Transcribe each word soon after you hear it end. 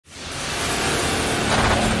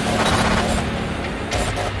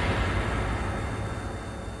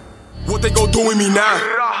what they gon' do with me now.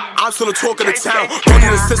 I'm still the talk of the town. Don't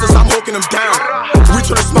need assistance, I'm hooking them down. We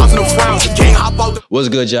turn the spots in the frowns. The gang hop out. What's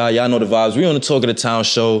good, y'all? Y'all know the vibes. We on the Talk of the Town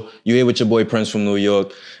show. You here with your boy Prince from New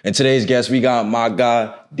York. And today's guest, we got my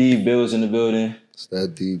guy, Dee Billz in the building. It's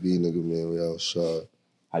that DB nigga, man. We outside.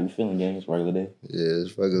 How you feeling, gang? It's regular day? Yeah,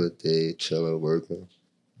 it's regular day, chilling, working.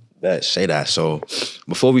 Bet, say that. So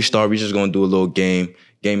before we start, we just gonna do a little game.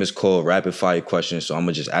 Game is called Rapid Fire Questions. So I'm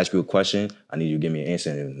gonna just ask you a question. I need you to give me an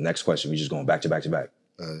answer. And the next question, we just going back to back to back.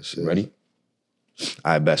 Shit. Ready?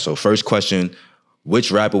 All right, bet. So first question,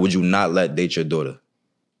 which rapper would you not let date your daughter?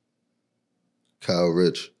 Kyle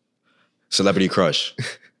Rich. Celebrity crush.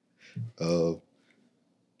 Ruby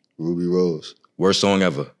Rose. Worst song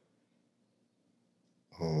ever.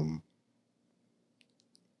 Damn,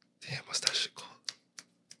 what's that shit called?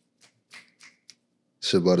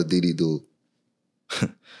 Shit about a DD dude.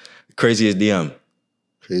 Craziest DM.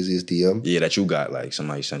 Craziest DM? Yeah, that you got, like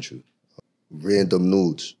somebody sent you. Random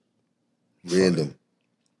nudes. Random.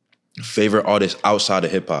 Favorite artist outside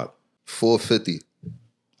of hip hop? 450.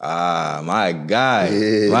 Ah, my guy.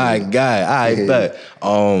 Yeah. My guy. I bet.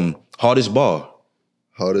 Hardest bar.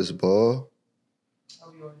 Hardest ball?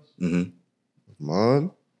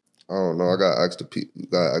 Mine? I don't know. I gotta ask the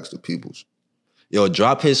peoples. Yo,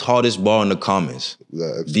 drop his hardest bar in the comments.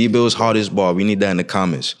 Dee Billz hardest bar. We need that in the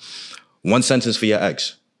comments. One sentence for your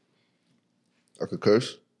ex. I could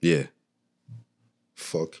curse? Yeah.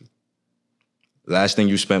 Fuck you. Last thing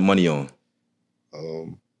you spent money on.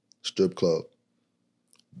 Strip club.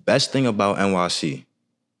 Best thing about NYC.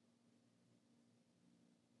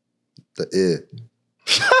 The air.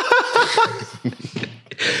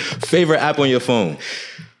 Favorite app on your phone.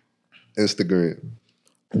 Instagram.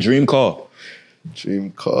 Dream car.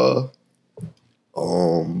 Dream car.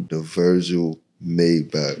 The Virgil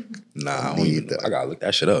Maybach. Nah, I don't even know. I gotta look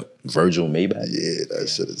that shit up. Virgil Maybach? Yeah, that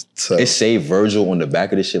shit is tough. It say Virgil on the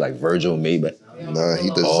back of this shit, like Virgil Maybach. Nah, he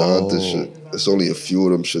designed this shit. There's only a few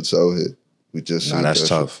of them shits out here. We just Nah, that's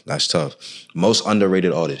tough. Shit. That's tough. Most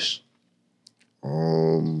underrated artist.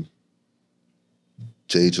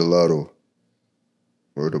 Jay Gelato.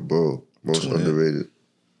 Word of bro. Most underrated.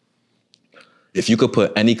 If you could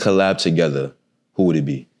put any collab together, who would it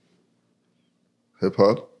be? Hip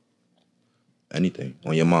hop? Anything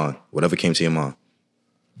on your mind. Whatever came to your mind.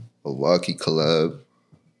 A wacky collab.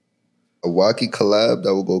 A wacky collab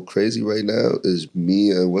that will go crazy right now is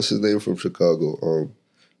me and what's his name from Chicago?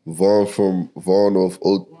 Vaughn of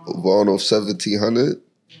 1700.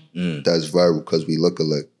 That's viral because we look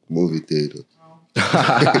alike. Movie theater.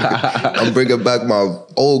 I'm bringing back my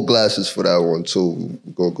old glasses for that one too.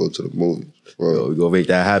 We're gonna go to the movies. Yo, we gonna make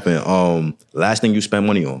that happen. Last thing you spent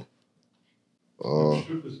money on?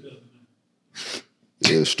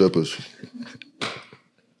 Yeah, strippers.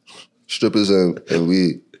 Strippers and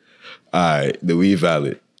weed. All right, the weed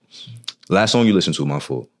valid. Last song you listened to, my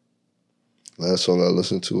fault. Last song I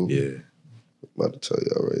listened to? Yeah. I'm about to tell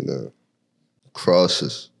y'all right now.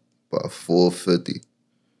 Crosses by 450.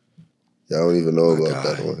 Y'all don't even know about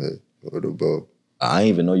that one here. What about? I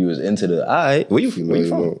didn't even know you was into the. All right, where you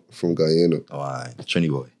from? From Guyana. Oh, all right, Trini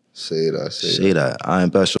boy. Say that. Say that. I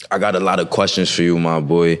ain't best. I got a lot of questions for you, my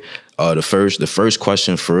boy. The first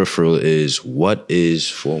question for real is, what is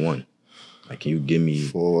 4-1? Like, can you give me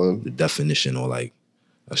 4-1? The definition or like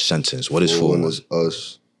a sentence? What is 4-1? 4-1 is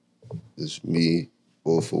us. It's me.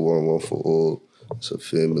 All for one, one for all. It's a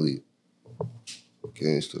family.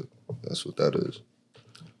 Gangster. That's what that is.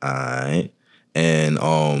 All right. And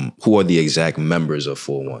who are the exact members of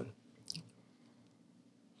 4-1?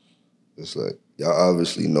 It's like, y'all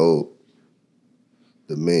obviously know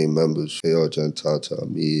the main members. KR, Jen, Tata,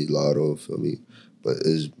 me, Lotto, feel me? But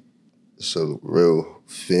it's a real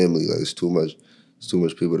family. Like, it's too much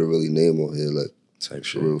people to really name on here. Like, type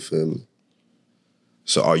shit. A real family.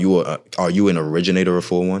 So are you an originator of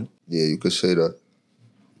 4-1? Yeah, you could say that.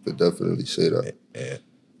 You could definitely say that. Yeah.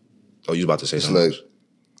 Oh, you was about to say something else?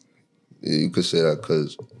 Yeah, you could say that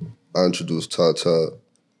because I introduced Tata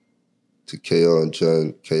to KR and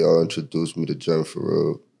Jen. KR introduced me to Jen for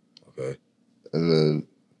real. Okay. And then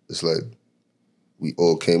it's like we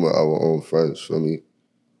all came with our own friends, feel me?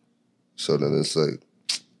 So then it's like,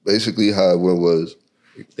 basically how it went was...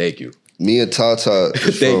 Thank you. Me and Tata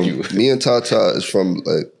is Me and Tata is from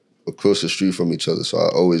like across the street from each other. So I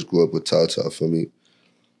always grew up with Tata, feel me?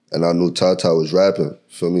 And I knew Tata was rapping,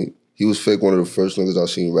 feel me? He was fake one of the first niggas I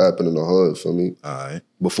seen rapping in the hood, feel me? All right.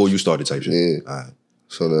 Before you started type shit? Yeah. All right.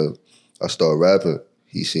 So then I started rapping.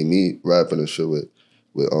 He seen me rapping and shit with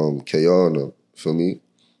KR and them, feel me?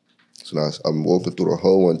 So now I'm walking through the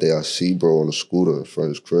hall one day, I see bro on a scooter in front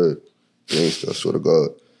of his crib. Gangsta, I swear to God.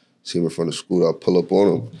 See him in front of the scooter, I pull up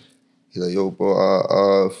on him. He like, yo,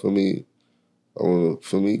 bro, for me, I wanna,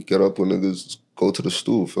 for me, get up when niggas go to the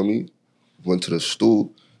stool, for me. Went to the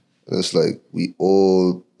stool, and it's like, we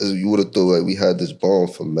all, as you would have thought, like, we had this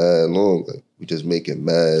bond for mad long. Like, we just making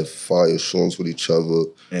mad fire songs with each other.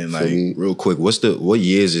 And like, real quick, what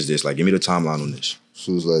years is this? Like, give me the timeline on this.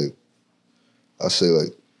 So it was like, I say like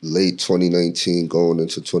late 2019 going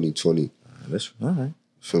into 2020. That's all right.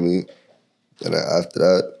 Feel me? And then after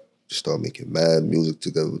that, just started making mad music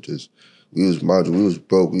together. We was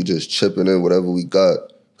broke. We just chipping in whatever we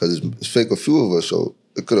got. Cause it's fake a few of us, so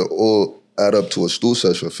it could have all add up to a stool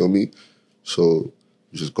session, feel me? So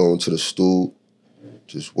just going to the stool,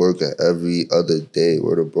 just working every other day,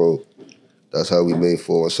 word of bro. That's how we made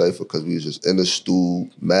 4-1 Cypher, cause we was just in the stool,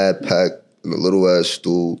 mad packed in a little ass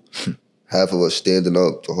stool. Half of us standing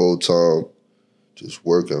up the whole time, just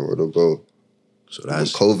working, word of bro. So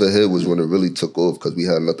that's when COVID hit was when it really took off because we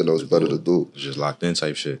had nothing else better to do. Just locked in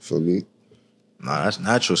type shit. For me. Nah, that's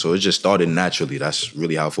natural. So it just started naturally. That's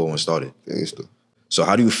really how 4-1 started. Gangsta. So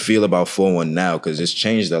how do you feel about 4-1 now? Because it's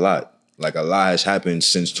changed a lot. Like a lot has happened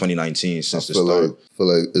since 2019, since the start. I feel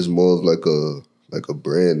like it's more of like a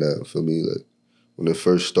brand now for me. Like when it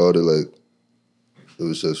first started, like it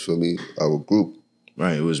was just for me, our group.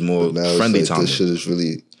 Right, it was more friendly time. This shit is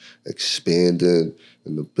really expanding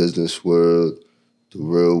in the business world, the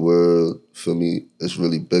real world. For me, it's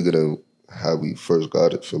really bigger than how we first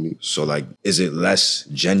got it, for me. So like, is it less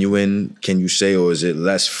genuine, can you say, or is it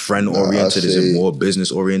less friend-oriented? Is it more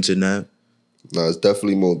business-oriented now? Nah, it's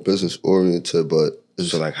definitely more business-oriented, but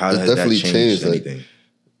so like, how has that changed anything? Like,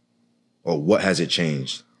 or what has it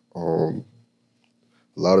changed? A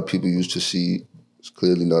lot of people used to see, it's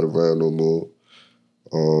clearly not around no more.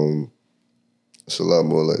 It's a lot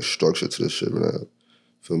more like structure to this shit now,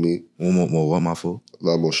 for me. More what, my fool? A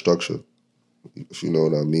lot more structure, if you know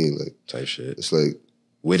what I mean. Like type shit. It's like,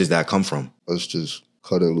 where does that come from? Us just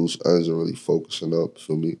cutting loose ends and really focusing up,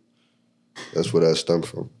 for me. That's where that stemmed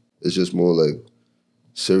from. It's just more like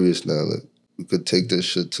serious now. Like we could take this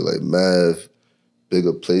shit to like mad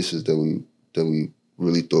bigger places than we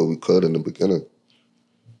really thought we could in the beginning.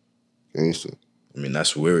 Gangsta. I mean,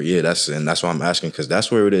 that's where, that's why I'm asking, because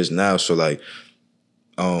that's where it is now. So like,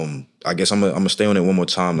 I guess I'm gonna stay on it one more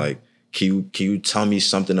time. Like, can you tell me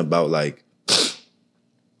something about like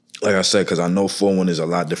I said, because I know 4-1 is a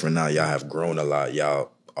lot different now. Y'all have grown a lot.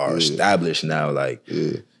 Y'all are established now. Like,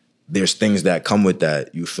 there's things that come with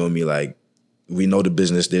that. You feel me? Like, we know the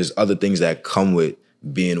business. There's other things that come with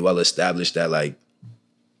being well established that like,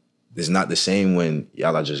 it's not the same when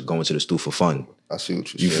y'all are just going to the stool for fun. I see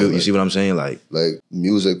what you're saying. You see what I'm saying? Like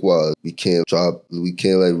music-wise, we can't like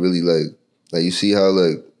really like you see how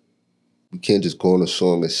like we can't just go on a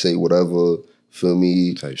song and say whatever, feel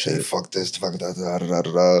me? Say fuck this, fuck that, da da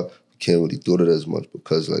da da. We can't really do that as much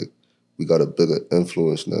because like we got a bigger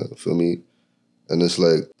influence now, feel me? And it's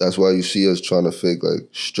like that's why you see us trying to fake like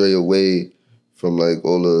stray away from like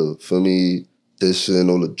all the, feel me, dissing,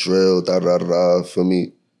 all the drill, da da da, feel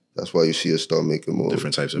me? That's why you see us start making more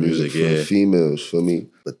different types of music for the females, for me.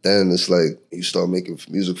 But then it's like you start making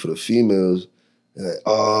music for the females, and like,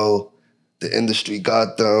 oh, the industry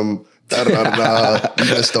got them, da da da da.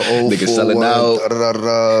 That's the old niggas selling out, da da da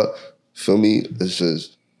da. For me, it's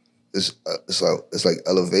just it's like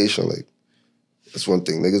elevation. Like that's one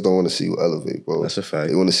thing. Niggas don't want to see you elevate, bro. That's a fact.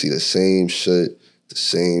 They want to see the same shit, the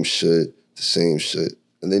same shit, the same shit.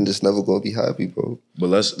 And then just never gonna be happy, bro. But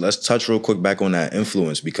let's touch real quick back on that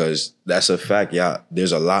influence, because that's a fact. Yeah,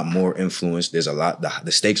 there's a lot more influence. There's a lot.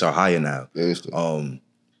 The stakes are higher now.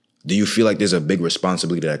 Do you feel like there's a big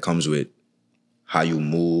responsibility that comes with how you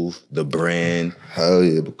move, the brand? Hell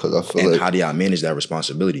yeah, because I feel like how do y'all manage that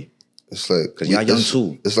responsibility? It's like because y'all young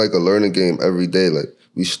too. It's like a learning game every day. Like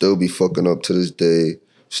we still be fucking up to this day.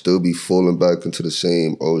 Still be falling back into the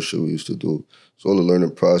same old shit we used to do. It's all a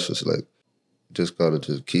learning process. Like. Just gotta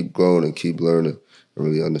just keep growing and keep learning and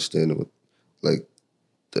really understanding what, like,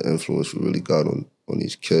 the influence we really got on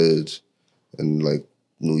these kids and like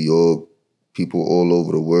New York, people all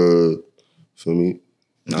over the world. Feel me?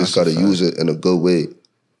 You just gotta use it in a good way.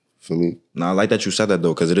 Feel me? No, I like that you said that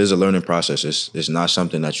though, because it is a learning process. It's not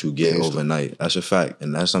something that you get overnight. That's a fact,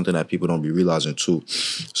 and that's something that people don't be realizing too.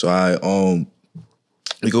 So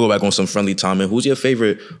we can go back on some friendly time. And who's your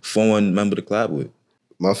favorite 4-1 member to collab with?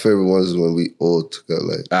 My favorite ones is when we all together.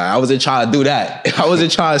 Like I wasn't trying to do that. I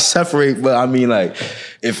wasn't trying to separate, but I mean, like,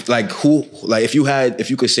 if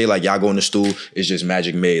you could say like y'all go in the stool, it's just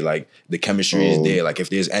magic made. Like the chemistry is there. Like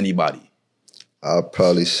if there's anybody, I'll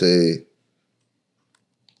probably say,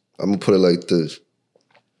 I'm gonna put it like this.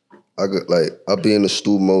 I'll be in the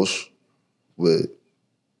stool most with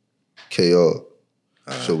KR.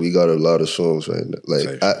 So we got a lot of songs right now.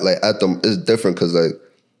 It's different because like,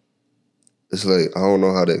 it's like, I don't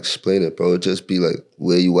know how to explain it, bro. It just be like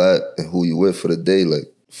where you at and who you with for the day.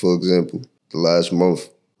 Like, for example, the last month,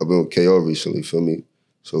 I've been with KR recently, feel me?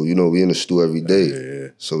 So, you know, we in the stew every day. Yeah.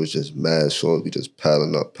 So it's just mad songs. We just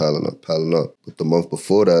piling up. But the month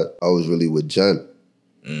before that, I was really with Jen.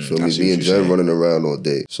 Feel me? Me and Jen running around all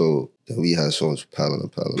day. So then we had songs piling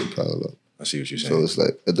up. I see what you're saying. So it's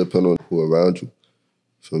like, it depends on who around you.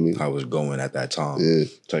 Feel me? How it was going at that time. Yeah.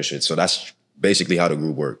 Type shit. So that's basically how the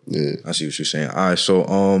group worked. Yeah. I see what you're saying. All right,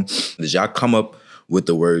 so did y'all come up with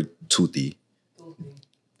the word Thootie?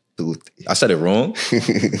 Thootie. I said it wrong?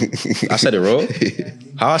 I said it wrong?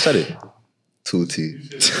 How I said it? Thootie.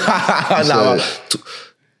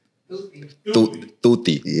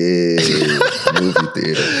 Thootie. Yeah. Movie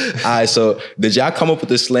theater. All right, so did y'all come up with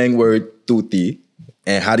the slang word Thootie?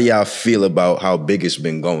 And how do y'all feel about how big it's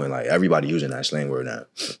been going? Like, everybody using that slang word now.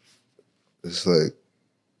 It's like,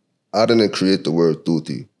 I didn't create the word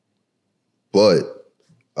Thootie, but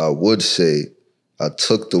I would say I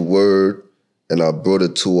took the word and I brought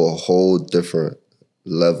it to a whole different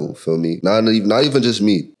level, feel me? Not even just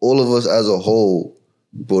me. All of us as a whole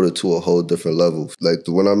brought it to a whole different level. Like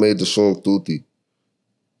when I made the song Thootie,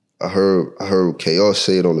 I heard KR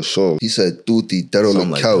say it on the song. He said Thootie dead on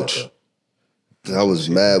the couch. And I was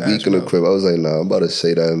mad weak in the crib. I was like, nah, I'm about to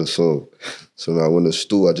say that in the song. So now when the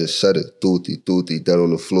stew, I just said it. Thootie, dead on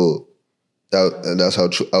the floor. And that's how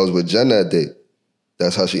I was with Jen that day.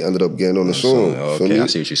 That's how she ended up getting on the song. Okay, I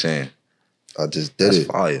see what you're saying. I just did it.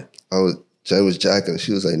 That's fire. Jen was jacking.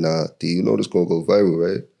 She was like, nah, D, you know this gonna go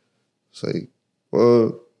viral, right? It's like,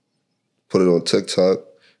 well, put it on TikTok,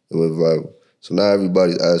 it went viral. So now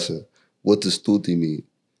everybody's asking, what does Thootie mean?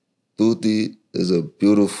 Thootie is a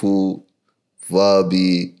beautiful,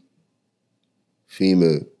 vibey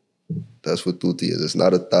female. That's what Thootie is. It's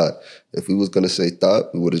not a thought. If we was gonna say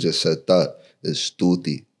thought, we would have just said thought. It's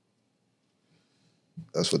Thootie.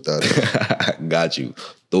 That's what that is. Got you.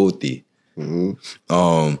 Thootie.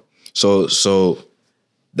 Mm-hmm. So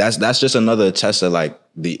that's just another test of like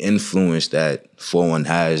the influence that 4-1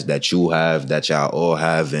 has, that you have, that y'all all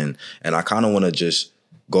have, and I kind of want to just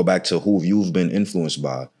go back to who you've been influenced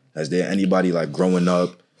by. Has there anybody like growing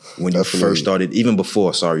up when you first started, even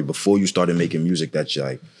before you started making music, that you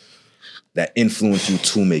like that influenced you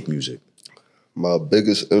to make music? My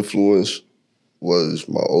biggest influence was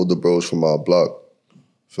my older bros from my block.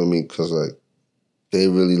 For me, cause like they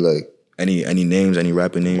really like any names, any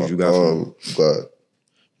rapping names you got? You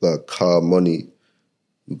got Car Money,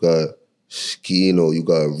 you got Skino, you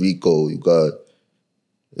got Rico, you got,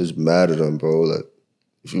 it's mad at them, bro. Like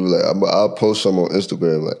if you like, I'll post some on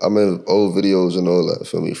Instagram. Like I'm in old videos and all that.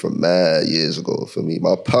 Feel me? From mad years ago. Feel me?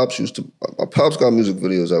 My pops got music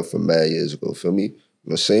videos out from mad years ago. Feel me?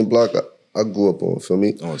 In the same block I grew up on. Feel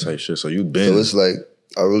me? Oh, type shit. So you been. So it's like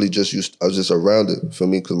I was just around it. Feel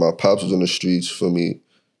me? Because my pops was on the streets. Feel me?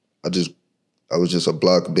 I was just a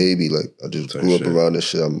block baby. Like I just grew up around this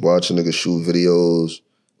shit. I'm watching niggas shoot videos.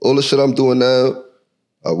 All the shit I'm doing now,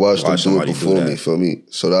 I watched them do it before me. Feel me?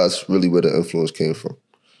 So that's really where the influence came from.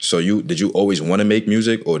 So did you always want to make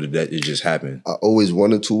music, or did it just happen? I always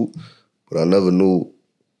wanted to, but I never knew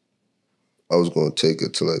I was going to take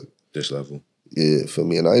it to like this level. Yeah, for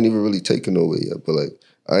me. And I ain't even really taken nowhere yet, but like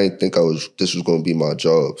I ain't think this was going to be my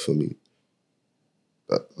job for me.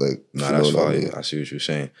 Like, nah, that's fine. I see what you're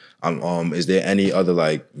saying. Is there any other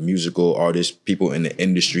like musical artists, people in the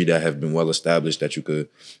industry that have been well established that you could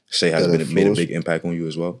say has made a big impact on you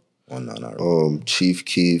as well? Or no, not really. Chief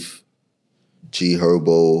Keef, G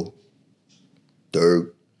Herbo,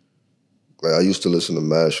 Dirk. Like I used to listen to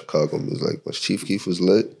mad Chicago music. Like when Chief Keef was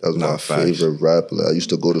lit, that was my favorite rapper. Like, I used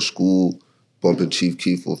to go to school bumping Chief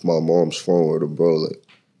Keef with my mom's phone, word of bro. Like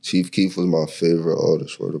Chief Keef was my favorite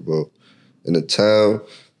artist, word of bro. In the town,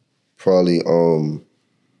 probably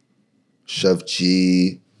Chef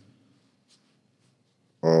G,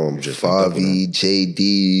 5E,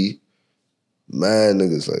 JD, mad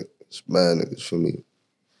niggas for me.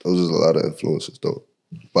 Those is a lot of influences though.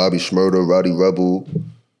 Bobby Shmurda, Roddy Rebel,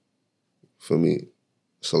 for me,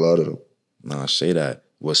 it's a lot of them. Nah, say that.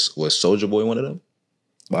 Was Soulja Boy one of them?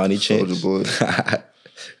 By any chance? Soulja Boy.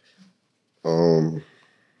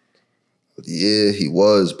 Yeah, he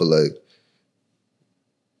was, but like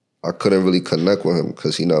I couldn't really connect with him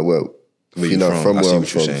because he not from where I'm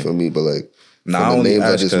from, for me. But like from the names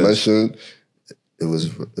I just mentioned, it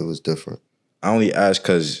was different. I only asked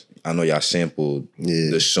because I know y'all sampled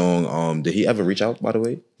the song. Did he ever reach out, by the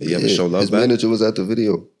way? Did he ever show love His back? manager was at the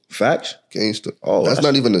video. Facts? Gangsta. Oh, that's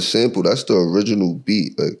not even a sample. That's the original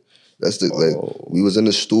beat. Like that's like we was in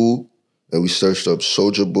the stool and we searched up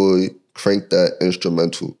Soulja Boy, Crank That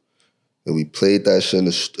instrumental. And we played that shit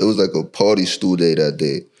it was like a party stew day that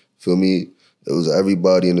day. Feel me? It was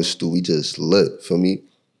everybody in the stew. We just lit. Feel me?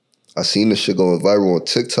 I seen this shit going viral on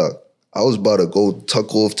TikTok. I was about to go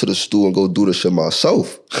tuck off to the stew and go do the shit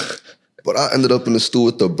myself. But I ended up in the stew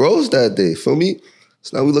with the bros that day. Feel me?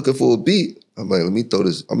 So now we looking for a beat. I'm like, let me throw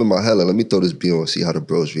this. I'm in my hella. Let me throw this beat on, see how the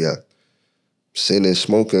bros react. Sitting there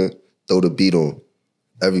smoking, throw the beat on.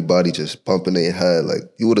 Everybody just bumping their head. Like,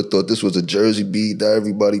 you would have thought this was a Jersey beat that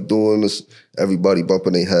everybody doing this. Everybody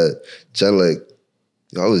bumping their head. Jen like,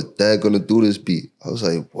 yo, I was dead gonna do this beat. I was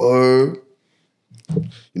like, word.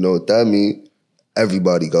 You know what that mean?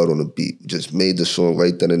 Everybody got on the beat. Just made the song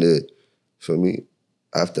right then and there. Feel me?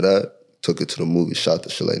 After that, took it to the movie, shot the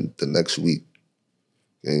shit like the next week.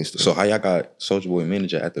 Gangsta. So how y'all got Soulja Boy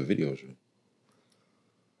manager at the video shoot?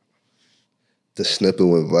 The snippet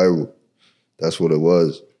went viral. That's what it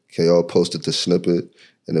was. Okay, y'all posted the snippet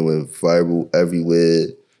and it went viral everywhere.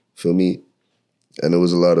 Feel me? And there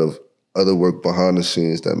was a lot of other work behind the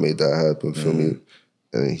scenes that made that happen. Feel me?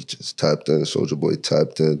 And he just tapped in. Soulja Boy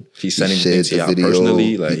tapped in. He sent anything to y'all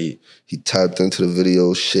personally? Like he tapped into the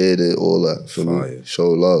video, shared it, all that. Feel me? Show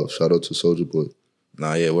love. Shout out to Soulja Boy.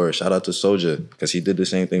 Nah, yeah, word. Shout out to Soulja, because he did the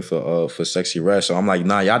same thing for Sexy Red. So I'm like,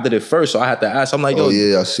 nah, y'all did it first. So I had to ask. I'm like, yo, oh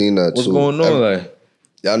yeah, I seen that what's too. What's going on? Like,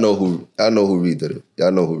 y'all know who redid it.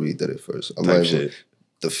 Y'all know who redid it first. I'm like, shit.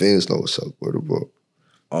 The fans know what's up. Word of bro.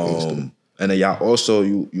 And then y'all also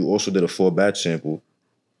you also did a full batch sample.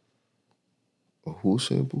 A who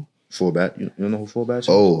sample? Full bat. You don't know who full batch is?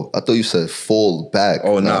 Oh, I thought you said full back.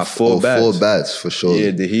 Oh, nah, full bats. Full bats for sure. Yeah,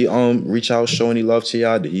 did he reach out, show any love to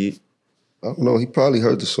y'all? Did he? I don't know. He probably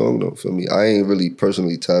heard the song though. For me, I ain't really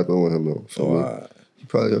personally tapping with him though. For me, he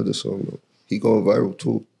probably heard the song though. He going viral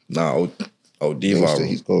too. Nah, D viral.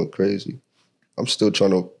 He's going crazy. I'm still trying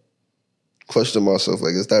to question myself.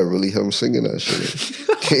 Like, is that really him singing that shit?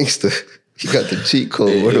 Gangsta. He got the cheat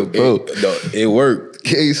code. What up, bro? It worked.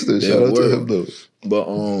 Gangsta. Shout out to him though.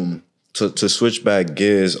 But to switch back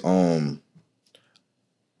gears, I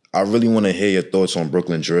really want to hear your thoughts on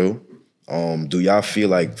Brooklyn drill. Do y'all feel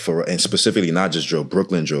like and specifically not just drill,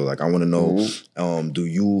 Brooklyn drill? Like, I want to know, do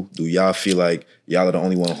y'all feel like y'all are the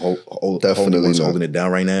only one holding it down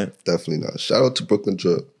right now? Definitely not. Shout out to Brooklyn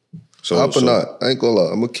drill. Op or not, I ain't gonna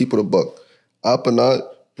lie. I'm gonna keep it a buck. Op or not,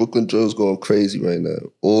 Brooklyn drill's going crazy right now.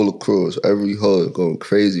 All across, every hood going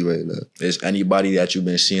crazy right now. Is anybody that you've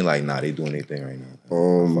been seeing like, nah, they doing their thing right now?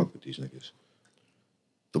 Fuck with these niggas.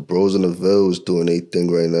 The bros in the Ville is doing their thing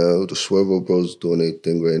right now. The Swervo bros is doing their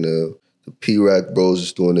thing right now. The P-Rack bros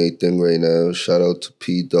is doing their thing right now. Shout out to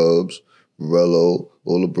P-Dubs, Rello,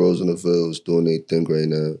 all the bros in the Ville is doing their thing right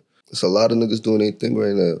now. There's a lot of niggas doing their thing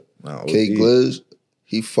right now. Nah, K Gliz,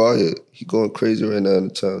 he fired. He going crazy right now in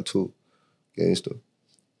the town too. Gangsta.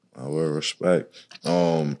 I will respect.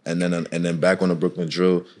 And then back on the Brooklyn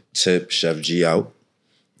drill, Tip, Chef G out.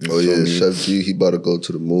 Oh yeah, Chef G, he about to go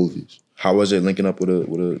to the movies. How was it linking up with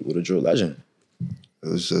a drill legend? It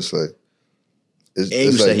was just like, and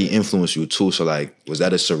you said he influenced you too. So like, was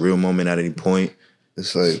that a surreal moment at any point?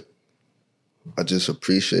 It's like, I just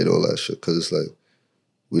appreciate all that shit because it's like,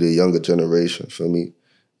 we the younger generation, feel me?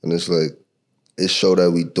 And it's like, it showed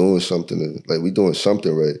that we doing something, like we doing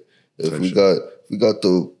something right. If we got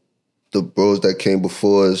the bros that came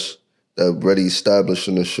before us that already established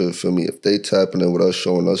in the shit, feel me? If they tapping in with us,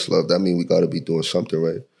 showing us love, that means we gotta be doing something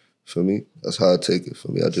right. Feel me? That's how I take it. For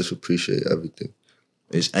me, I just appreciate everything.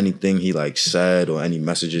 Is anything he like said or any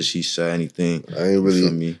messages he said, anything? I ain't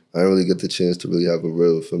really get the chance to really have a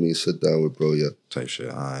real, for me, sit down with bro yet. Type shit,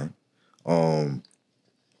 all right.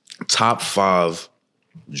 Top 5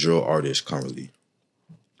 drill artists currently.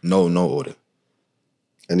 No order.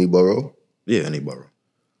 Any borough? Yeah, any borough.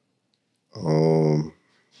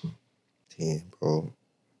 Damn, bro.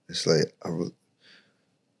 It's like, I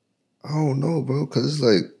don't know, bro, because it's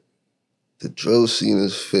like, the drill scene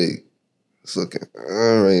is fake. It's looking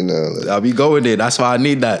right now. Like, I'll be going there. That's why I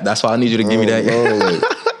need that. That's why I need you to give me that.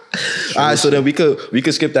 Like, all right, so then we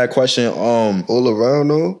could skip that question. All around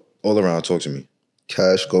though? All around, talk to me.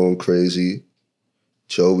 Cash going crazy.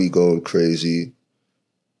 Joey going crazy.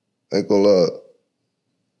 Ain't gonna lie.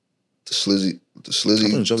 The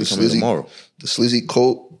slizzy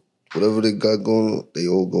coat, whatever they got going on, they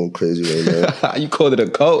all going crazy right now. You called it a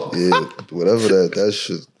coat? Yeah, whatever that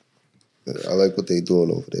shit. I like what they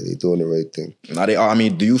doing over there. They doing the right thing. Now they are. I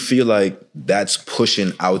mean, do you feel like that's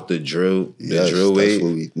pushing out the drill? Yes, the drill weight? That's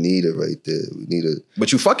what we needed right there. We need it.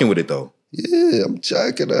 But you fucking with it though. Yeah, I'm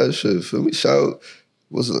jacking that shit. Feel me? Shout out.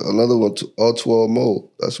 What's another one? All 12 Mo.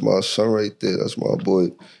 That's my son right there. That's my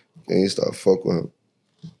boy. Can't stop fuck with him.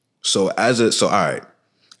 So all right,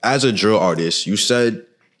 as a drill artist, you said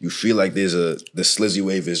you feel like the slizzy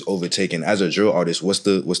wave is overtaken. As a drill artist, what's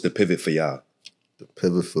the pivot for y'all? The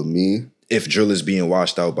pivot for me, if drill is being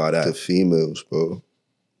washed out by that, the females, bro.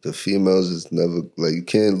 The females is never like you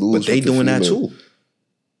can't lose. But they doing that too.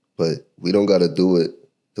 But we don't gotta do it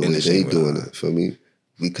the way they doing it. For me,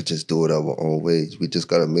 we could just do it our own ways. We just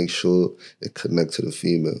gotta make sure it connect to the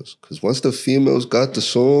females. Cause once the females got the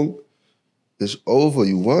song, it's over.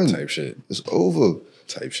 You won. Type shit. It's over.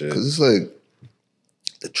 Type shit. Cause it's like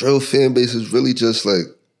the drill fan base is really just like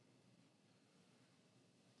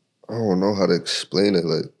I don't know how to explain it.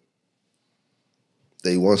 Like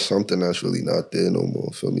they want something that's really not there no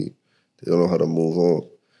more. Feel me? They don't know how to move on.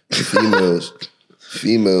 The females,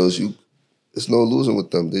 there's no losing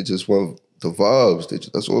with them. They just want the vibes.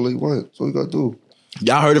 That's all they want. That's all you gotta do.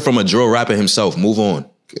 Y'all heard it from a drill rapper himself. Move on.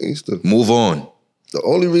 Gangsta. Move on. The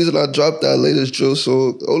only reason I dropped that latest drill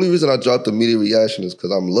song, the only reason I dropped the immediate reaction is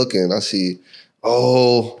because I'm looking, I see,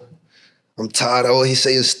 oh, I'm tired. Oh, he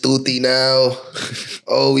say it's Thootie now.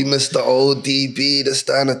 Oh, we missed the old DB, this,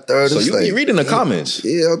 that, and the third. So you be reading the comments?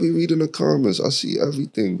 Yeah, I'll be reading the comments. I see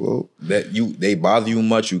everything, bro. They bother you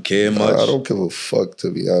much? You care much? I don't give a fuck, to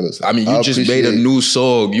be honest. I mean, you just made a new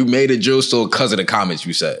song. You made a drill song because of the comments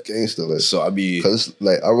you said. Gangsta, like. So I mean, because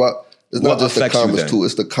like I rock. It's not just the comments too.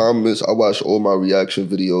 It's the comments. I watch all my reaction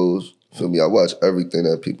videos. Feel me? I watch everything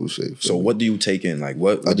that people say. So what do you take in? Like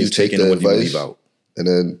what do you take in and what do you leave out? And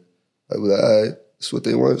then I be like, all right, that's what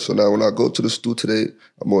they want. So now when I go to the stew today,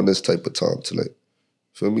 I'm on this type of time tonight.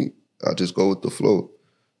 Feel me? I just go with the flow.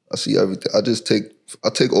 I see everything. I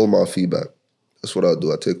take all my feedback. That's what I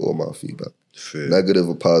do. I take all my feedback. Fair. Negative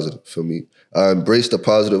or positive, feel me? I embrace the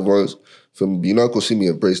positive ones. Feel me? You're not gonna see me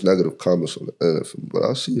embrace negative comments on the internet, feel me? But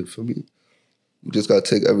I see it, feel me? You just gotta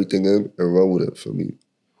take everything in and run with it, feel me?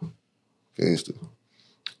 Gangsta.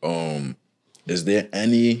 Is there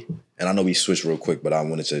any, and I know we switched real quick, but I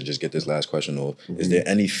wanted to just get this last question off. Is there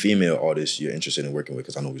any female artists you're interested in working with?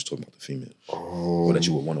 Because I know we was talking about the females. Or that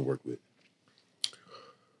you would want to work with.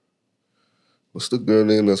 What's the girl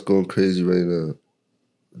name that's going crazy right now?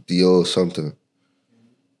 Dio something.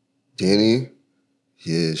 Danny?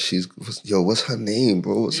 Yeah, what's her name,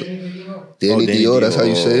 bro? Danny Dio, that's how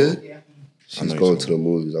you say it? Yeah. She's going to the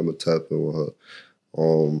movies. I'm going to tap in with her.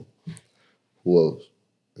 Who else? I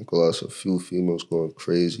think there's a few females going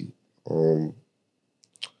crazy.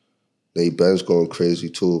 Nate Ben's going crazy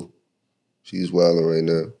too. She's wilding right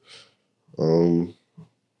now.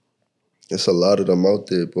 It's a lot of them out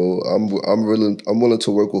there, bro. I'm willing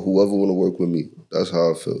to work with whoever want to work with me. That's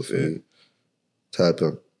how I feel for me. Tap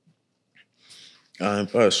in.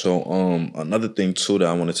 So another thing too that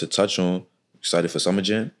I wanted to touch on. Excited for Summer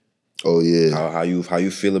Jam? Oh yeah. How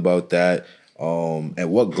you feel about that?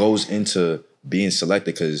 And what goes into being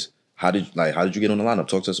selected? Because how did you get on the lineup?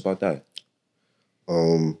 Talk to us about that.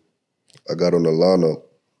 I got on the lineup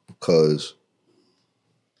because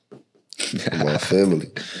of my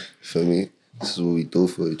family. Feel me? This is what we do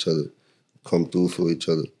for each other. Come through for each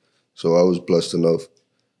other. So I was blessed enough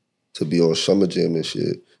to be on Summer Jam and shit.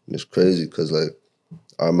 And it's crazy because like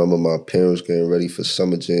I remember my parents getting ready for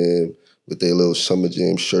Summer Jam with their little Summer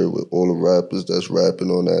Jam shirt with all the rappers that's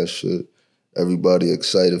rapping on that shit. Everybody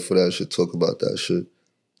excited for that shit, talk about that shit.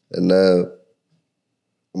 And now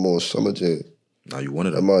I'm on Summer Jam. Now you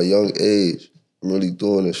wanted it. At my young age, I'm really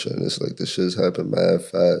doing this shit. And it's like this shit's happened mad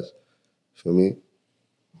fast. Feel me?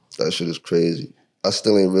 That shit is crazy. I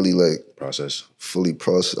still ain't really like fully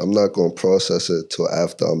process. I'm not gonna process it till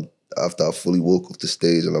after I fully woke off the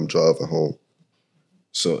stage and I'm driving home.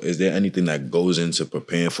 So is there anything that goes into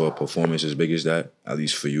preparing for a performance as big as that, at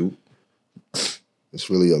least for you? It's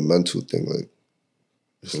really a mental thing. Like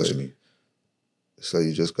it's like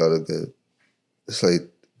you just gotta get. It's like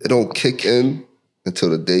it don't kick in until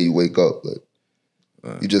the day you wake up. Like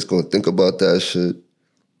you just gonna think about that shit.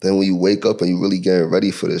 Then when you wake up and you really getting ready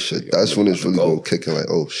for this shit, that's when it's really gonna kick in. Like,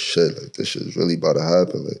 oh shit, like this shit is really about to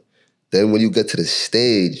happen. Like then when you get to the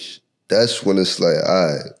stage, that's when it's like,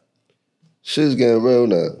 all right, shit's getting real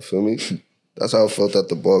now. Feel me? That's how I felt at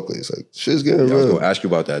the Barclays. Like shit's getting real. I was gonna ask you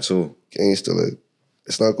about that too. Gangsta, like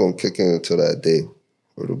it's not gonna kick in until that day,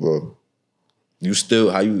 bro. You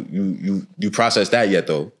still you process that yet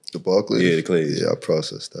though? The Barclays? Yeah, the Clays. Yeah, I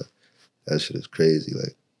processed that. That shit is crazy.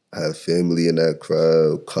 Like I have family in that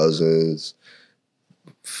crowd, cousins,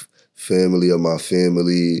 family of my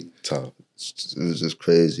family. Top. It was just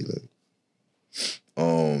crazy. Like,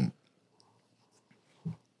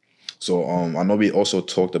 So I know we also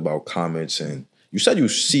talked about comments, and you said you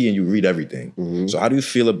see and you read everything. Mm-hmm. So how do you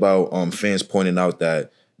feel about fans pointing out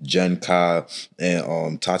that Jen Ka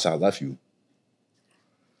and Tata left you?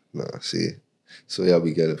 Nah, see. So y'all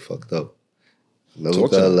be getting fucked up. Never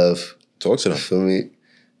Talk to got them. left. Talk to them. You feel me?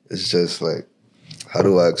 It's just like, how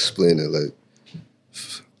do I explain it? Like,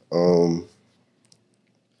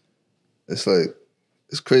 it's like,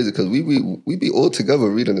 it's crazy because we be all together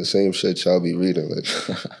reading the same shit y'all be reading. Like,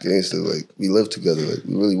 gangster, like, we live together. Like,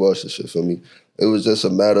 we really watch this shit, feel me? It was just a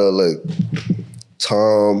matter of, like,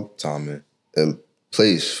 time man. and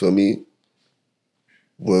place, feel me?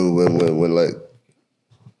 When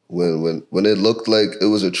it looked like it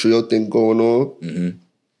was a trio thing going on,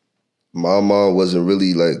 my mom wasn't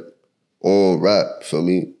really, like, on rap, feel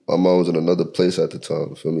me? My mom was in another place at the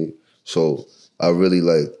time, feel me? So I really,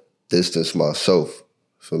 like, distanced myself,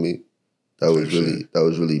 feel me? That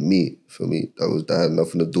was really me, feel me? That had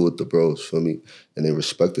nothing to do with the bros, feel me? And they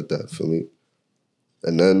respected that, feel me?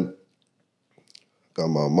 And then got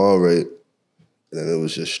my mom right, and then it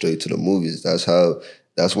was just straight to the movies. That's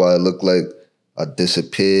why it looked like I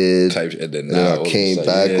disappeared, and then I came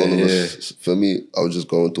back on the, feel me? I was just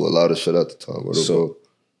going through a lot of shit at the time.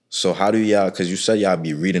 So how do y'all, because you said y'all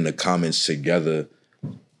be reading the comments together,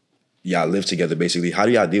 y'all live together basically. How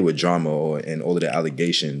do y'all deal with drama and all of the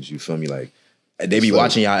allegations? You feel me? Like, they be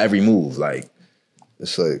watching y'all every move. Like,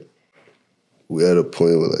 it's like, we at a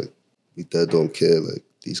point where, like, we that don't care. Like,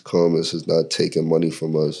 these comments is not taking money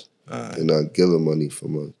from us. They're not giving money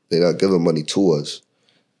from us. They're not giving money to us.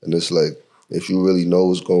 And it's like, if you really know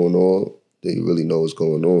what's going on, then you really know what's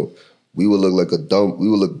going on. We would look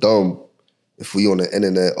dumb if we on the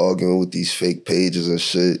internet arguing with these fake pages and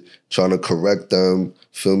shit, trying to correct them,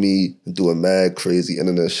 feel me, and doing mad crazy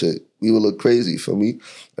internet shit. We would look crazy, feel me?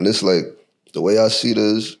 And it's like, the way I see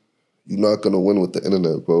this, you're not gonna win with the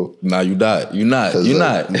internet, bro. Nah, you not. You're not. You're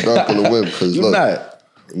not gonna win, because look, not.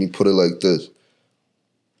 Let me put it like this.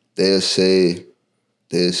 They'll say,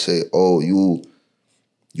 oh,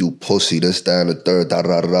 you pussy, this, that, and the third,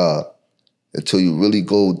 da-da-da-da, until you really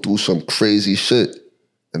go do some crazy shit.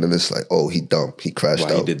 And then it's like, oh, he dumb. He crashed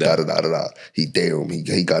out. He did that. Da-da-da-da-da. He damn.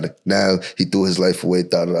 He got it. Now he threw his life away.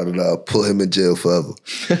 Da-da-da-da-da. Put him in jail forever.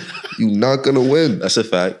 You're not going to win. That's a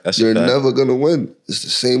fact. You're never going to win. It's the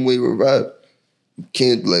same way with rap. You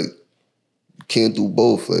can't do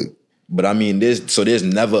both. Like, but I mean, there's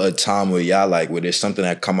never a time where y'all like, where there's something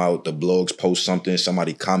that come out, the blogs post something,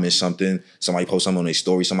 somebody comment something, somebody post something on their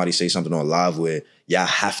story, somebody say something on live where y'all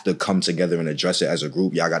have to come together and address it as a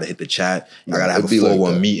group. Y'all got to hit the chat. Y'all got to have a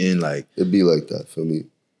 4-1 meeting. Like, it'd be like that for me.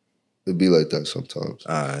 It'd be like that sometimes.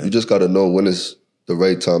 You just got to know when it's the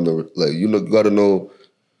right time to, like, you got to know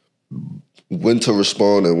when to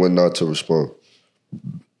respond and when not to respond.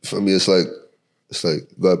 For me, it's like you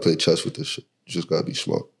got to play chess with this shit. You just got to be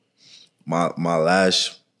smart. My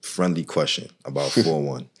last friendly question about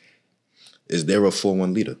 4-1. Is there a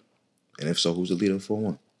 4-1 leader? And if so, who's the leader of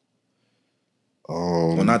 4-1?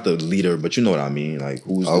 Well, not the leader, but you know what I mean. Like,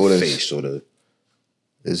 who's the face or the...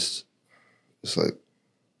 It's like,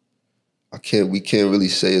 we can't really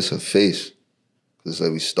say it's a face. Because it's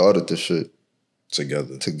like we started this shit.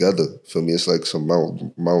 Together. For me, it's like some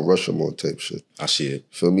Mount Rushmore type shit. I see it.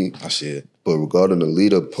 Feel me? I see it. But regarding the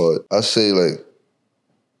leader part, I say, like,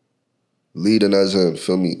 leading as in,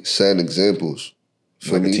 feel me, setting examples.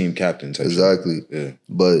 Feel like me? A team captain type exactly. Shit. Yeah.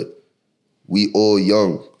 But we all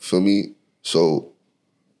young, feel me? So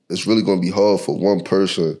it's really gonna be hard for one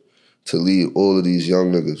person to lead all of these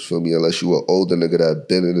young niggas, feel me? Unless you an older nigga that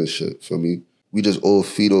been in this shit, feel me? We just all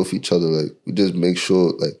feed off each other, like, we just make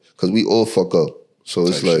sure, like, cause we all fuck up. So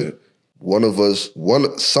it's like, shit. One of us,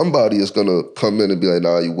 somebody is gonna come in and be like,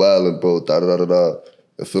 nah, you wildin', bro, da-da-da-da-da.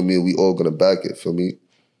 And feel me, we all gonna back it, feel me?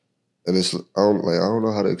 And it's, I don't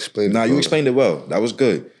know how to explain it. Nah, you explained it well. That was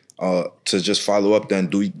good. To just follow up then,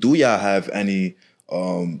 do y'all have any,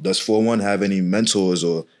 does 4-1 have any mentors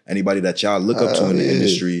or anybody that y'all look up to in the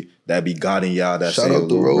industry that be guiding y'all that Shout say, out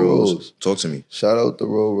the Ro-Ros. Talk to me. Shout out the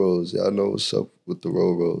Ro-Ros. Y'all know what's up with the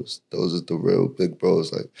Ro-Ros. Those are the real big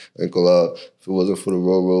bros. Like, I ain't gonna lie, if it wasn't for the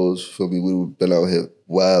Ro-Ros, feel me, we would have been out here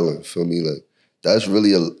wilding, feel me? Like, that's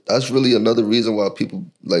really another reason why people,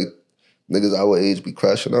 like, niggas our age be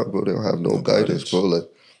crashing out, bro. They don't have no guidance, bro. Like,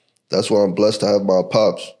 that's why I'm blessed to have my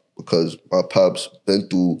pops, because my pops been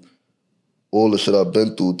through all the shit I've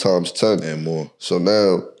been through times 10. And more. So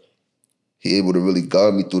now, he able to really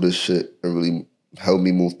guide me through this shit and really help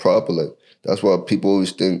me move proper. Like, that's why people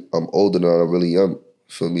always think I'm older than I really am,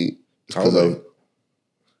 for me. Because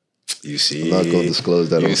you see. I'm not going to disclose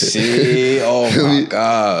that. You see? Oh, my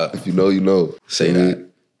God. If you know, you know. Say that.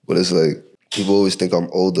 But it's like, people always think I'm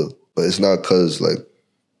older. But it's not because, like,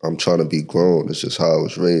 I'm trying to be grown. It's just how I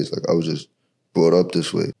was raised. Like, I was just brought up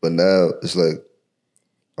this way. But now, it's like,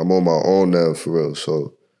 I'm on my own now, for real.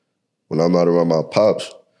 So when I'm not around my pops,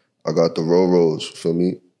 I got the Roros, feel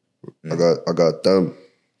me? I got them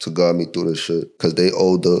to guide me through this shit. Cause they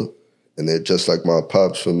older and they're just like my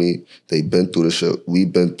pops, for me. They been through the shit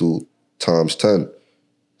we've been through times 10.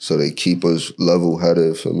 So they keep us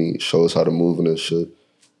level-headed, for me, show us how to move in this shit,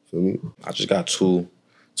 for me. I just got two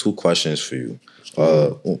questions for you.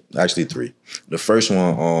 Actually 3. The first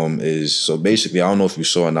one is, so basically, I don't know if you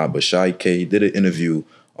saw or not, but Shy K did an interview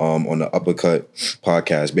on the Uppercut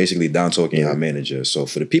podcast, basically down talking your manager. So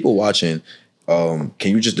for the people watching, can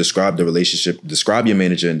you just describe your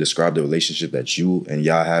manager and describe the relationship that you and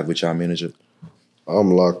y'all have with y'all manager? I'm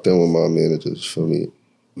locked in with my managers, for me.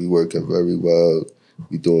 We working very well.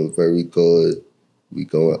 We doing very good. We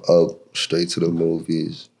going up straight to the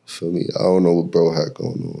movies, for me. I don't know what bro had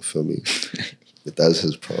going on, for me. But that's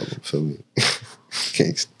his problem, for me.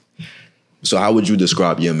 Gangsta. So how would you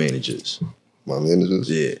describe your managers? My managers?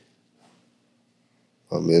 Yeah.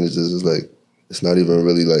 My managers is like, it's not even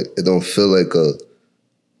really like, it don't feel like a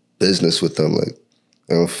business with them. Like,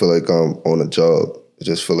 I don't feel like I'm on a job. It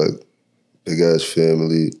just feel like big ass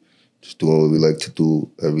family, just doing what we like to do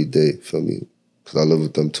every day, for me. Cause I live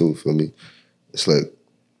with them too, for me. It's like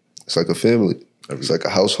a family. It's like a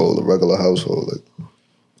household, a regular household. Like,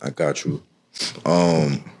 I got you.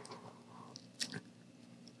 Want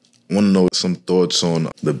to know some thoughts on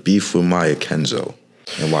the beef with Maya Kenzo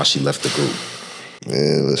and why she left the group.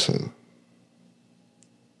 Man, listen.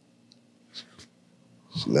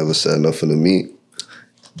 She never said nothing to me.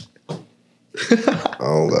 I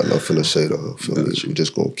don't got nothing to say to her, for me. We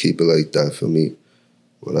just gonna keep it like that, for me.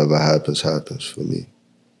 Whatever happens, happens, for me.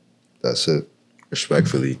 That's it.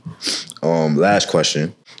 Respectfully. Last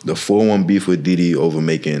question. The 4-1 beef with Dee over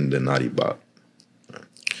making the Naughty Bop.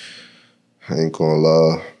 I ain't gonna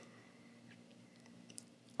lie.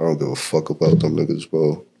 I don't give a fuck about them niggas,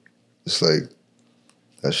 bro. It's like,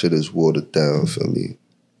 that shit is watered down, for me.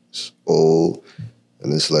 It's old,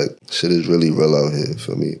 and it's like, shit is really real out here,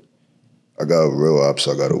 for me. I got real ops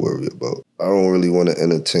I gotta worry about. I don't really want to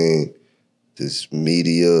entertain this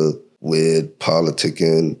media, weird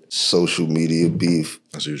politicking, social media beef.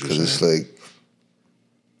 That's what you're saying. Because it's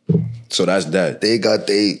like, so that's that. They got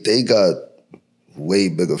way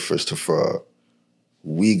bigger fish to fry.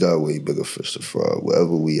 We got way bigger fish to fry,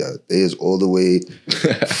 wherever we at. They is all the way,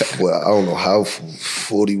 well, I don't know how,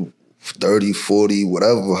 40, 30, 40,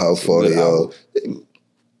 whatever, how far they are.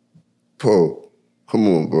 Bro, come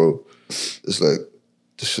on, bro. It's like,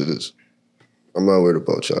 this shit is, I'm not worried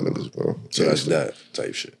about y'all niggas, bro. So that's that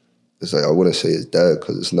type shit. It's like, I wouldn't say it's that,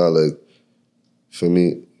 because it's not like, for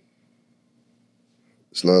me,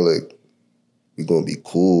 it's not like we gonna be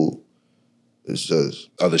cool. It's just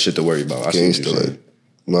other shit to worry about. I see what you're saying. Like,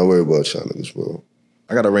 I'm not worried about y'all niggas, bro.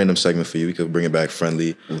 I got a random segment for you. We could bring it back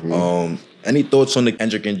friendly. Any thoughts on the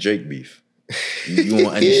Kendrick and Drake beef? You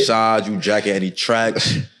on any sides? You jacking any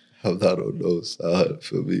tracks? I'm not on no side,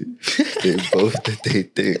 for me. They both did they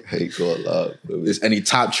think. I ain't gonna lie, for me. Is any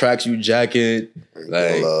top tracks you jacking?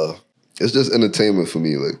 Like, it's just entertainment for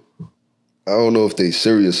me. Like, I don't know if they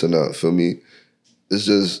serious or not, for me. It's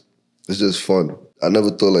just fun. I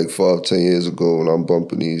never thought like 5, 10 years ago when I'm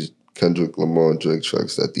bumping these Kendrick Lamar and Drake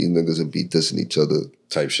tracks that these niggas would be dissing each other.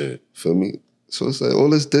 Type shit. For me. So it's like, all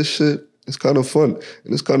this diss shit, it's kind of fun.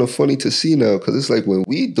 And it's kind of funny to see now, because it's like when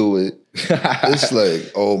we do it, it's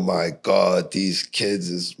like, oh my God, these kids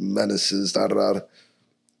is menaces, da-da-da.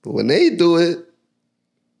 But when they do it,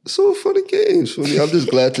 it's all fun and games for me. I'm just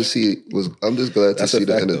glad to see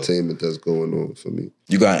the entertainment that's going on for me.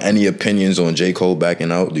 You got any opinions on J. Cole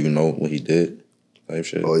backing out? Do you know what he did? Type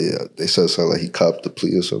shit. Oh yeah, they said something like he copped the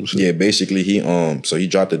plea or some shit. Yeah, basically he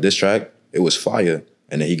dropped a diss track. It was fire,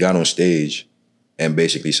 and then he got on stage and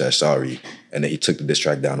basically said sorry, and then he took the diss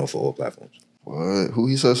track down off of all platforms. What? Who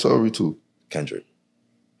he said sorry to? Kendrick.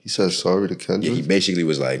 He said sorry to Kendrick? Yeah, he basically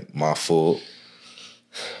was like, my fault.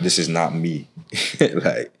 This is not me.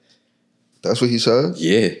 Like, that's what he said?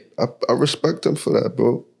 Yeah. I respect him for that,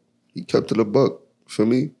 bro. He kept it a buck for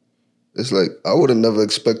me. It's like, I would have never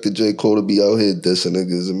expected J. Cole to be out here dissing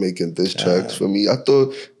niggas and making diss tracks for me. I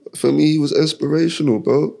thought, for me, he was inspirational,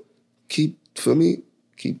 bro. Keep doing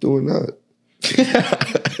that.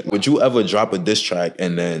 Would you ever drop a diss track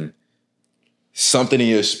and then something in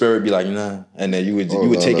your spirit be like, nah, and then you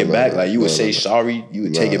would take it back? Like, you would say sorry, you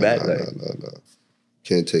would take it back? No.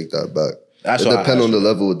 Can't take that back. That's it depends on the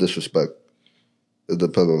level of disrespect. It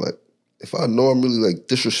depends on, like, if I know I'm really, like,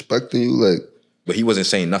 disrespecting you, like... But he wasn't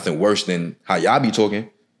saying nothing worse than how y'all be talking.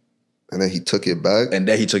 And then he took it back? And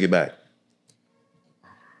then he took it back.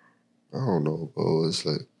 I don't know, bro. It's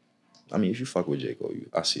like... I mean, if you fuck with J. Cole,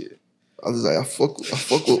 I see it. I was like, I fuck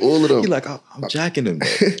with all of them. He like, I'm jacking him, bro.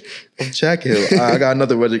 I'm jacking him. I got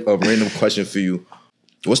another random question for you.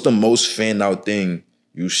 What's the most fanned out thing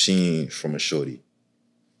you've seen from a shorty?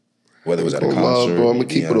 Whether it was at a concert, bro, I'm gonna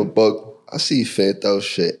keep it a buck. I see fanned out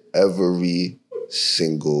shit every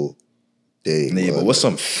single day. Yeah, but what's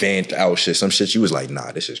some fanned out shit? Some shit you was like,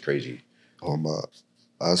 nah, this is crazy. Oh my,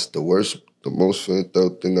 that's the most fanned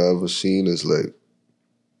out thing I ever seen is like,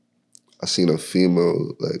 I seen a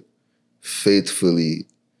female like faithfully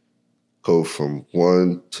go from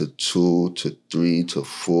 1 to 2 to 3 to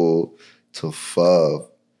 4 to 5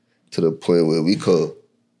 to the point where we could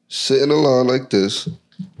sit in a line like this,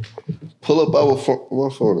 pull up our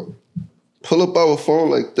phone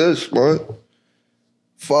like this, man.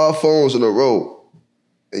 5 phones in a row,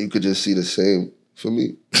 and you could just see the same for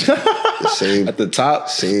me. The same at the top,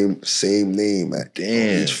 same name at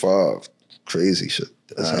each 5. Crazy shit.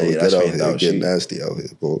 That's how we get out here. Get nasty out here,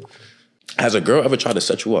 bro. Has a girl ever tried to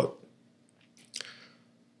set you up?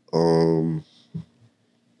 I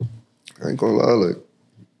ain't gonna lie, like,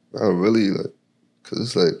 not really, like, cause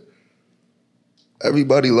it's like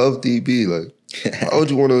everybody loved DB, like. Why would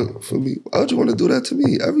you want to do that to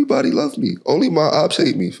me? Everybody loved me. Only my ops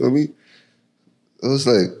hate me, feel me? It was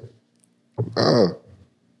like,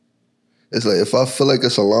 It's like, if I feel like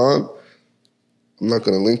it's a line, I'm not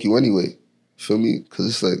going to link you anyway, feel me? Because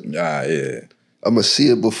it's like, yeah. I'm going to see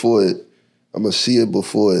it before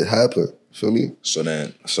it happen, feel me? So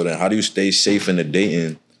then how do you stay safe in the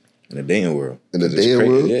dating world? In the dating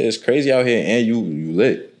world? Yeah, it's crazy out here, and you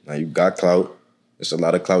lit. Now you got clout. It's a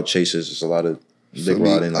lot of clout chasers. It's a lot of dick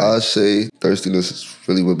riding. I say thirstiness is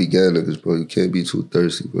really what began niggas, bro. You can't be too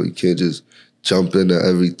thirsty, bro. You can't just jump into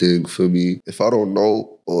everything, for me. If I don't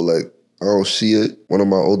know or like I don't see it, one of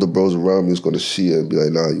my older bros around me is gonna see it and be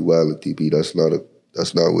like, nah, you wildin', DB. That's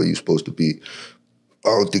not where you supposed to be. I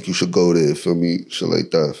don't think you should go there, for me. Shit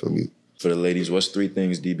like that, for me. For the ladies, what's 3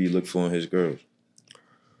 things DB look for in his girls?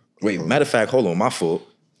 Wait, matter of fact, hold on, my fault.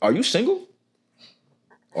 Are you single?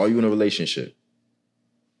 Or are you in a relationship?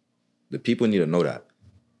 The people need to know that.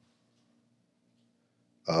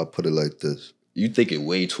 I'll put it like this. You think it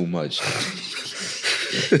way too much.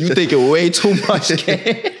 You think it way too much,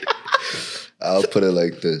 Ken. I'll put it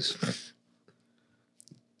like this.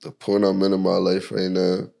 The point I'm in my life right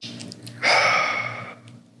now,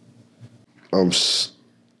 I'm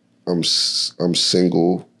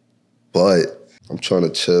single, but I'm trying to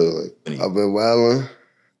chill. Like, I've been wilding,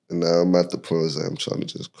 and now I'm at the point where I'm trying to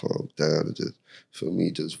just calm down and just, for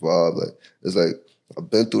me, just vibe. Like, it's like, I've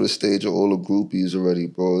been through the stage of all the groupies already,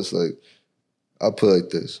 bro. It's like, I'll put it like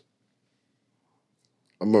this.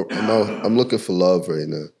 I'm looking for love right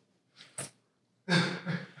now.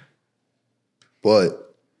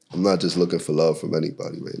 But I'm not just looking for love from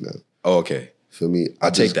anybody right now. Oh, okay. For me,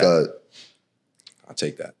 I'll take that.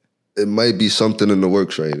 It might be something in the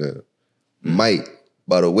works right now. Might.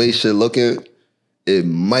 By the way shit looking, it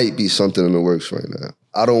might be something in the works right now.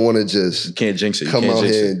 I don't want to just you can't jinx it. Come out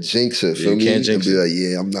here and jinx it, for me? Can't jinx and be like,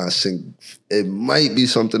 yeah, I'm not single. It might be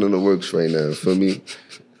something in the works right now, for me.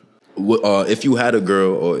 If you had a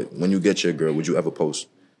girl, or when you get your girl, would you ever post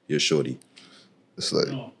your shorty? It's like,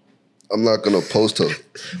 I'm not going to post her.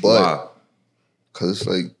 But, why? Because it's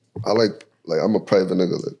like, I'm a private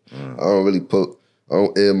nigga. Like, I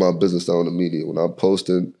don't air my business down the media. When I'm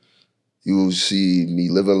posting, you see me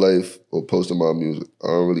living life or posting my music. I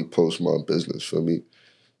don't really post my business, for me.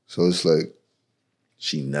 So it's like,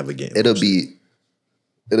 she never getting it'll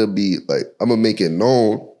be like, I'm gonna make it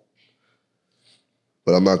known,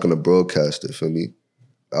 but I'm not gonna broadcast it, for me.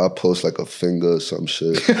 I'll post like a finger or some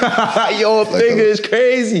shit. Yo, like finger is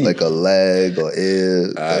crazy. Like a leg or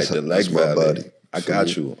ear. Alright, the leg my body. I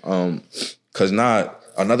got you. Cause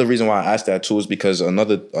another reason why I asked that too is because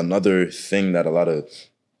another thing that a lot of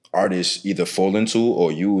artists either fall into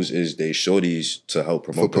or use is they shorties to help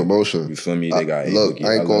promote. For promotion. You feel me? They got look,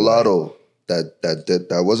 I ain't gonna lie though.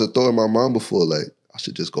 That was a thought in my mind before. Like, I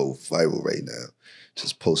should just go viral right now.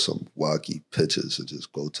 Just post some wacky pictures and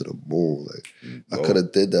just go to the moon. Like, I could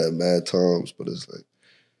have did that mad times, but it's like,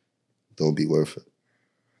 don't be worth it.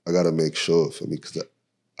 I gotta make sure, for me, because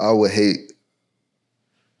I would hate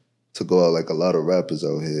to go out like a lot of rappers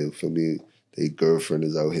out here. For me, their girlfriend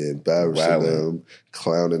is out here embarrassing them,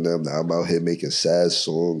 clowning them. Now I'm out here making sad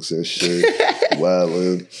songs and shit,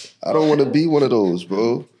 wilding. I don't want to be one of those,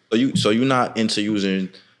 bro. So you're not into using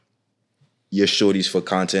your shorties for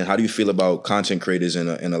content. How do you feel about content creators and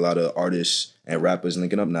a lot of artists and rappers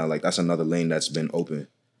linking up now? Like, that's another lane that's been open.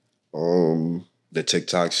 The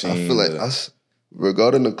TikTok scene. I feel like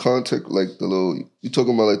regarding the content, like you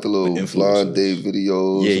talking about like the little blind date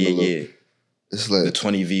videos. Yeah. it's like the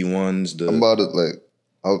 20v1s. I'm about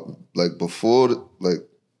to before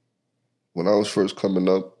when I was first coming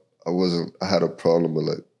up, I had a problem with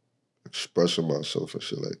like expressing myself and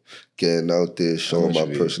shit, like getting out there, showing my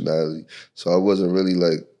personality. So I wasn't really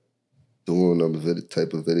like doing them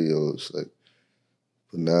type of videos. Like,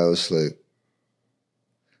 but now it's like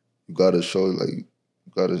you gotta show, like you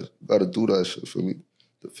gotta do that shit for me.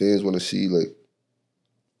 The fans want to see like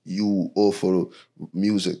you all for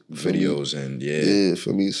music videos and yeah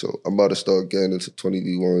for me. So I'm about to start getting into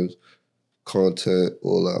 20v1s, content,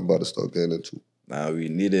 all that. I'm about to start getting into. Nah, we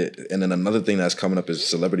need it. And then another thing that's coming up is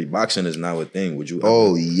celebrity boxing is now a thing. Would you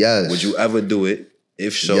ever, would you ever do it?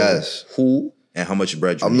 If so, yes. Who and how much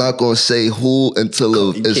bread I'm not gonna say who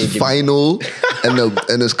until it's final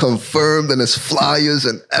and it's confirmed and it's flyers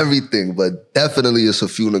and everything. But definitely it's a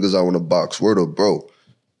few niggas I want to box. Word of bro.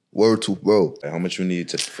 Word to bro. How much you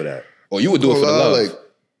need for that? Or you would do it for the love? Like,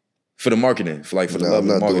 for the marketing, for the love. I'm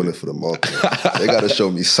not doing it for the marketing. They gotta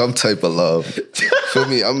show me some type of love. For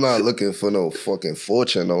me, I'm not looking for no fucking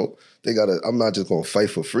fortune. No, I'm not just gonna fight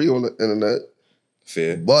for free on the internet.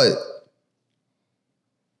 Fair, but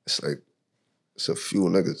it's like it's a few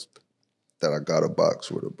niggas that I gotta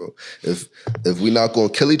box with it, bro. If we not gonna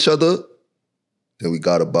kill each other, then we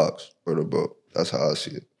gotta box with it, bro. That's how I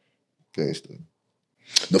see it. Gangsta.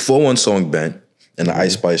 The 4-1 song Bent and the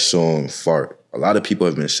Ice Spice song Fart. A lot of people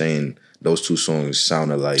have been saying those two songs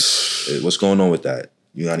sound alike. What's going on with that?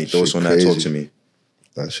 You got any thoughts on that? Talk to me.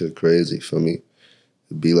 That shit crazy for me.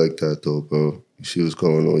 It be like that though, bro. You see what's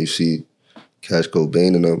going on. You see Cash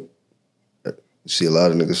Cobain in them. You see a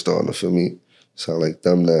lot of niggas starting to, feel me, sound like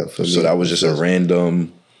them now. For me. So that was just a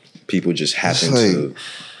random, people just happen to.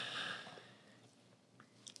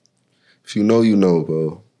 If you know, you know,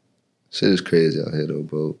 bro. Shit is crazy out here though,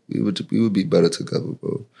 bro. We would be better together,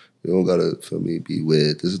 bro. You don't gotta, for me, be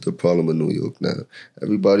weird. This is the problem in New York now.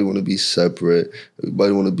 Everybody wanna be separate.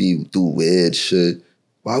 Everybody wanna do weird shit.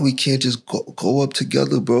 Why we can't just go up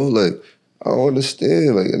together, bro? Like, I don't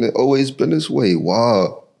understand. Like, and it always been this way. Why?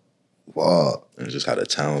 It's just how the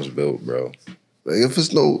town's built, bro. Like, if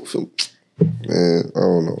it's man, I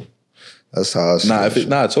don't know. That's how I see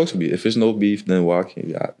it. Talk to me. If it's no beef, then why can't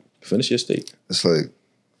you finish your steak? It's like,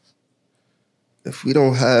 if we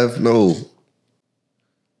don't have no,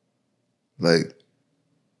 like,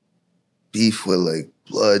 beef with, like,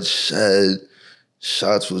 bloodshed,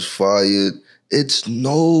 shots was fired, it's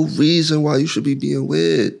no reason why you should be being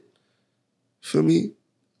weird. Feel me?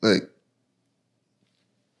 Like,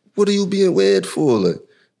 what are you being weird for? Like,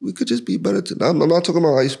 we could just be better. I'm not talking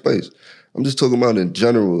about Ice Spice. I'm just talking about in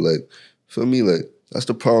general. Like, for me, like, that's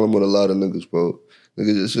the problem with a lot of niggas, bro.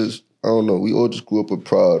 Niggas, it's just, I don't know. We all just grew up with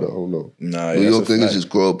pride. I don't know. Nah, New York niggas just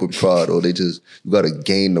grow up with pride, or you gotta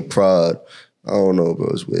gain the pride. I don't know, bro.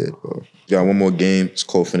 It's weird, bro. Got one more game. It's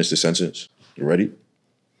called Finish the Sentence. You ready?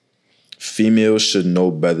 Females should know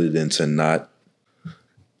better than to not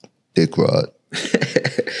dick rod.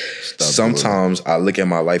 Sometimes I look at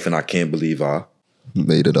my life and I can't believe I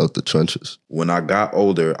made it out the trenches. When I got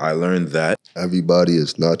older, I learned that everybody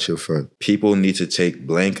is not your friend. People need to take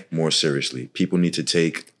blank more seriously. People need to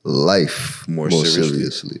take life more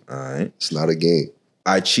seriously. All right. It's not a game.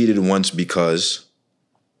 I cheated once because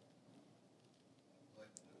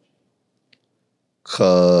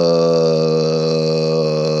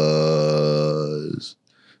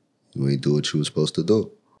you ain't do what you were supposed to do.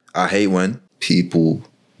 I hate when people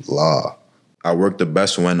lie. I work the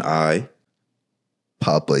best when I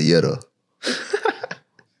Papa Yetta.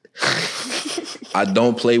 I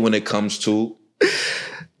don't play when it comes to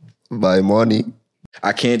my money.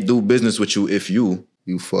 I can't do business with you if you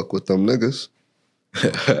fuck with them niggas.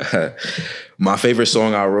 My favorite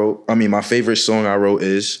song I wrote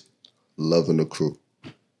is Loving the Crew.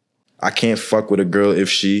 I can't fuck with a girl if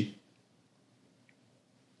she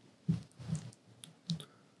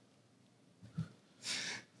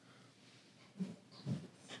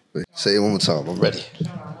Wait, say it one more time. I'm ready.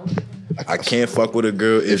 I can't fuck with a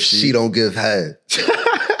girl if she don't give head.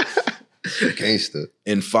 Gangster.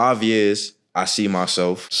 In 5 years, I see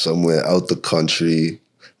myself somewhere out the country,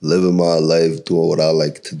 living my life, doing what I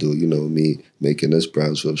like to do. You know me, making this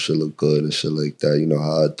Brownsville shit look good and shit like that. You know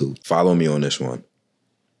how I do. Follow me on this one.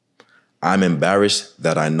 I'm embarrassed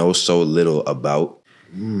that I know so little about.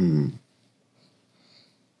 You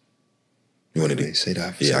want to say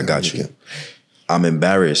that? Yeah, I got you. I'm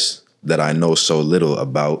embarrassed that I know so little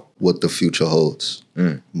about what the future holds.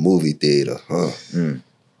 Movie theater, huh?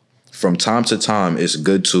 From time to time, it's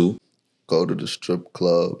good to go to the strip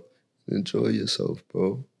club, enjoy yourself,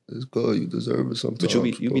 bro. It's good. You deserve it sometimes.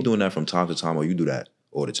 But you be doing that from time to time, or you do that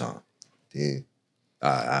all the time? Damn.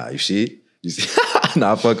 You see it? You see?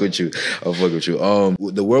 Nah, I fuck with you.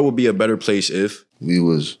 The world would be a better place if we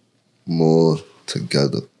was more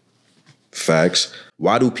together. Facts.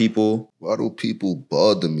 Why do people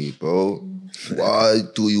bother me, bro? Why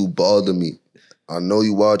do you bother me? I know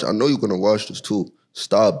you watch. I know you're gonna watch this too.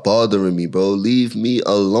 Stop bothering me, bro. Leave me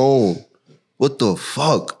alone. What the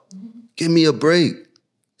fuck? Give me a break.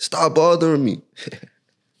 Stop bothering me.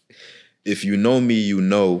 If you know me, you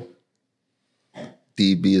know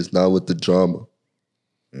DB is not with the drama.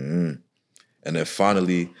 And then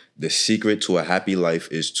finally, the secret to a happy life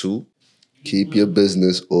is to keep your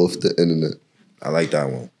business off the internet. I like that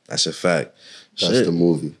one. That's a fact. That's the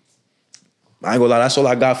movie. I ain't gonna lie, that's all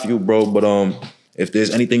I got for you, bro. But if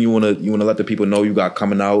there's anything you wanna let the people know you got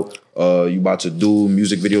coming out, you about to do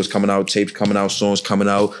music videos coming out, tapes coming out, songs coming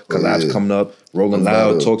out, collabs coming up, rolling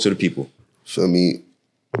loud, talk to the people. Feel me?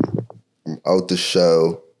 I'm out the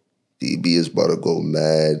shell. DB is about to go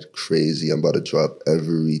mad, crazy. I'm about to drop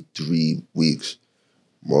every 3 weeks.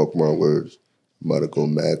 Mark my words. I'm about to go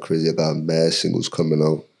mad, crazy. I got mad singles coming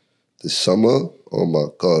out. This summer, oh my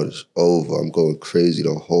God, it's over. I'm going crazy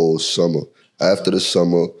the whole summer. After the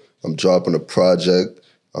summer, I'm dropping a project.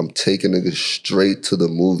 I'm taking niggas straight to the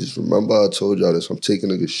movies. Remember I told y'all this. I'm taking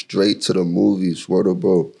niggas straight to the movies. Word up,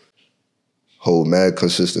 bro. Whole mad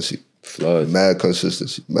consistency. Flood. Mad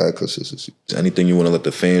consistency. Anything you want to let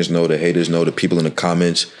the fans know, the haters know, the people in the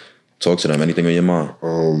comments, talk to them. Anything on your mind?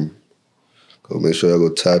 Go make sure y'all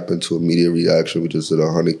go tap into immediate reaction. We just did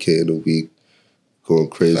 100K in a week. Going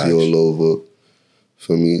crazy Facts. all over.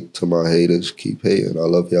 For me, to my haters, keep hating. I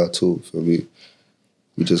love y'all too. For me,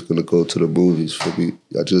 we just gonna go to the movies. For me,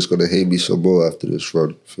 y'all just gonna hate me some more after this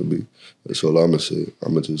run. For me, that's all I'm gonna say.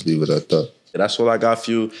 I'm gonna just leave it at that. That's all I got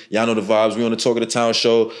for you. Y'all know the vibes. We on the Talk of the Town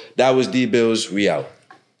show. That was Dee Billz. We out.